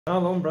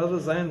Shalom,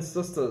 brothers and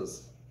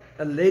sisters.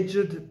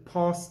 Alleged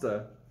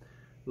pastor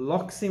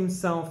locks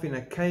himself in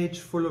a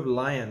cage full of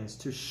lions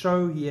to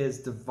show he has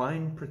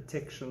divine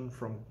protection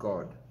from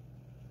God.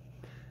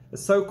 A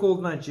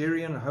so-called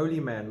Nigerian holy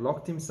man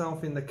locked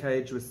himself in the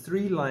cage with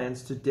 3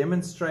 lions to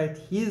demonstrate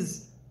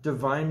his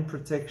divine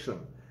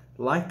protection,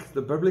 like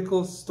the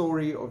biblical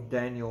story of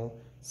Daniel,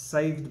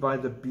 saved by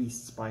the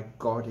beasts by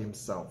God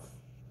himself.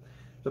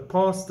 The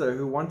pastor,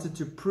 who wanted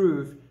to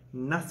prove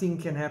nothing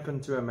can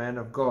happen to a man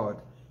of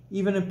God,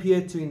 even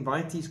appeared to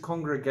invite his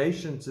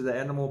congregation to the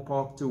animal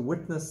park to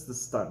witness the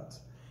stunt.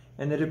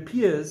 And it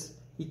appears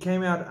he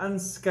came out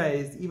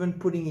unscathed, even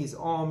putting his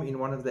arm in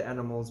one of the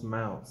animals'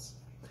 mouths.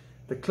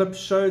 The clip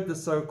showed the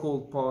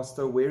so-called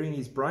pastor wearing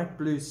his bright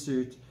blue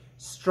suit,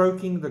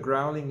 stroking the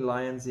growling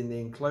lions in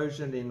the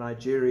enclosure in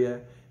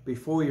Nigeria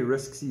before he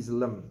risks his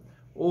limb,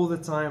 all the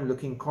time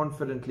looking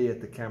confidently at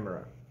the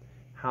camera.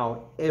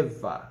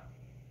 However,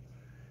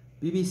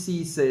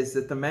 BBC says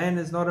that the man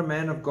is not a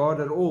man of God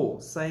at all,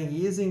 saying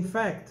he is in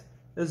fact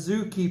a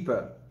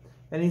zookeeper.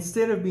 And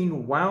instead of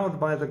being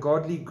wowed by the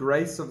godly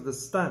grace of the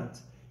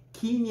stunt,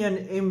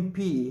 Kenyan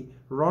MP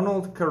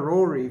Ronald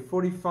Karori,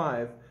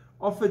 45,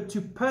 offered to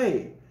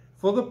pay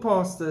for the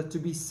pastor to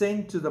be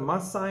sent to the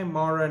Masai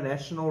Mara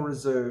National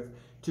Reserve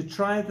to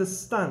try the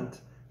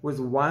stunt with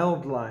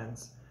wild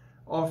lions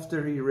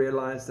after he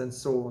realized and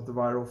saw the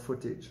viral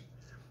footage.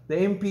 The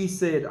MP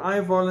said,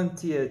 "I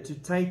volunteer to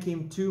take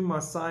him to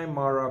Masai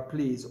Mara,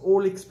 please.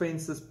 All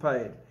expenses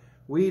paid.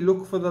 We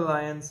look for the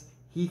lions.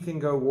 He can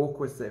go walk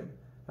with them."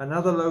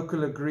 Another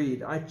local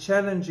agreed. "I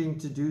challenge him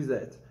to do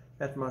that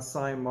at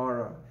Masai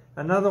Mara."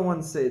 Another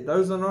one said,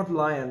 "Those are not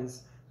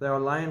lions. They are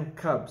lion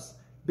cubs.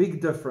 Big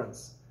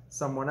difference."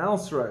 Someone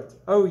else wrote,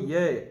 "Oh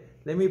yeah,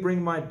 let me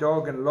bring my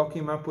dog and lock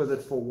him up with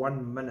it for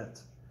 1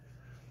 minute."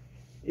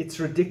 It's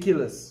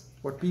ridiculous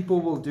what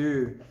people will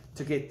do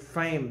to get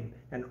fame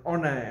and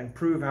honor and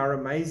prove how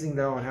amazing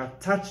they are and how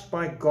touched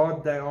by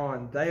God they are,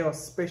 and they are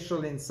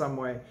special in some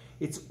way.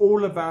 It's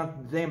all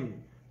about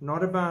them,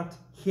 not about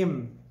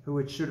Him, who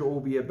it should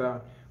all be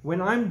about. When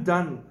I'm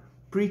done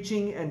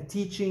preaching and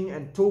teaching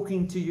and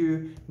talking to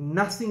you,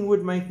 nothing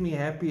would make me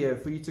happier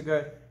for you to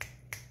go,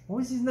 "What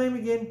was his name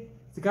again?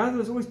 The guy that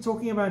was always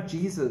talking about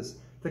Jesus.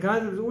 The guy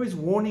that was always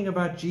warning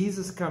about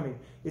Jesus coming."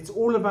 It's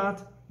all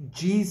about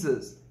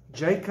Jesus.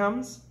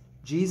 JCOMES,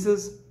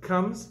 Jesus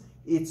comes.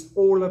 It's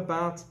all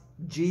about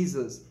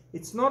Jesus.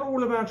 It's not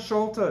all about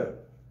Sholto.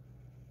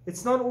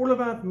 It's not all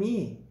about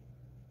me.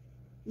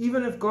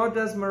 Even if God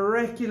does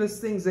miraculous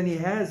things, and He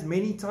has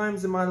many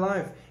times in my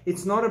life,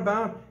 it's not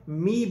about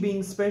me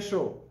being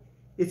special.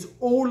 It's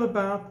all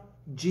about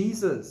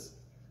Jesus.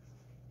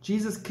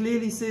 Jesus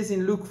clearly says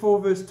in Luke 4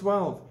 verse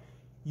 12,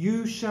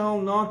 "You shall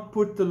not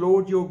put the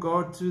Lord your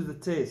God to the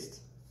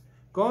test."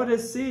 God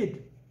has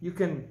said you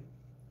can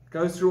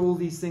go through all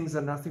these things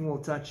and nothing will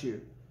touch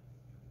you.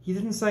 He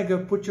didn't say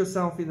go put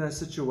yourself in those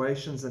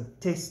situations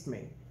and test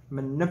me,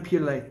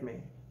 manipulate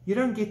me. You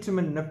don't get to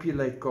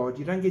manipulate God.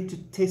 You don't get to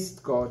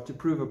test God to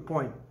prove a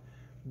point.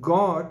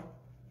 God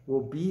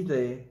will be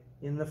there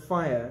in the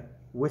fire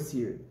with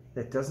you.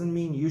 That doesn't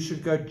mean you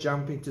should go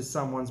jump into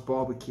someone's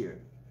barbecue.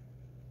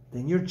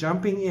 Then you're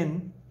jumping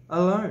in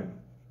alone.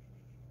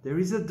 There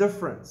is a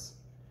difference.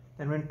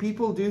 And when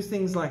people do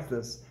things like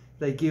this,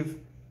 they give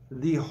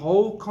the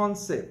whole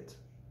concept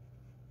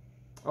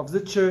of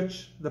the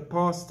church, the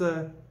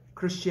pastor,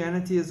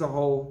 Christianity as a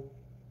whole,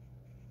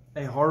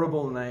 a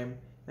horrible name,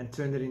 and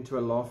turn it into a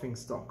laughing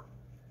stock.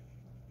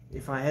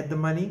 If I had the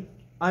money,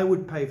 I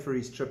would pay for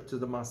his trip to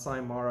the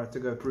Masai Mara to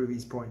go prove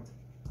his point.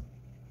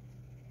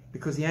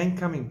 Because he ain't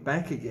coming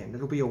back again.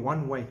 It'll be a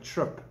one-way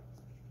trip.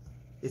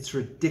 It's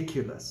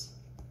ridiculous,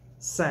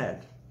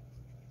 sad,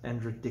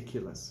 and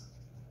ridiculous.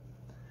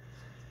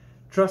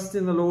 Trust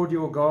in the Lord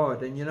your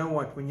God. And you know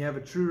what? When you have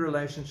a true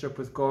relationship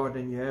with God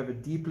and you have a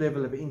deep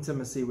level of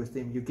intimacy with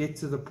Him, you get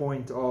to the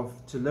point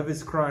of to live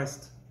is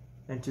Christ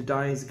and to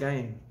die is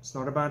gain. It's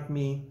not about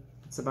me.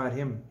 It's about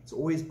Him. It's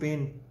always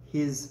been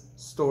His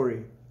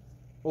story.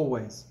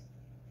 Always.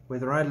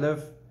 Whether I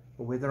live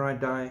or whether I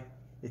die,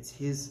 it's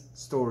His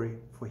story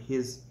for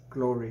His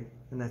glory.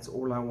 And that's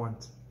all I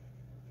want.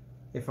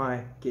 If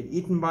I get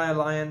eaten by a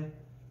lion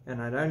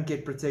and I don't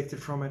get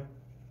protected from it,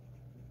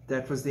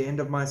 that was the end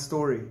of my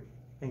story.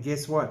 And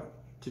guess what?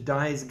 To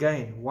die is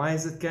gain. Why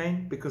is it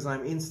gain? Because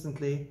I'm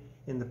instantly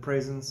in the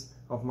presence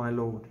of my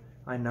Lord.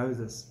 I know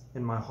this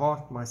in my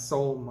heart, my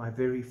soul, my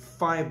very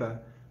fiber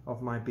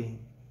of my being.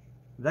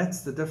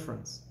 That's the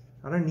difference.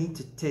 I don't need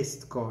to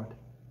test God.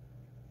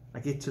 I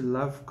get to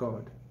love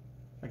God.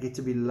 I get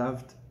to be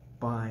loved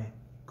by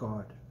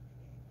God.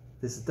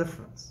 There's a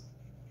difference.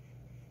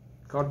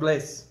 God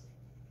bless.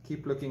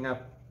 Keep looking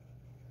up.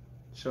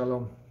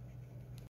 Shalom.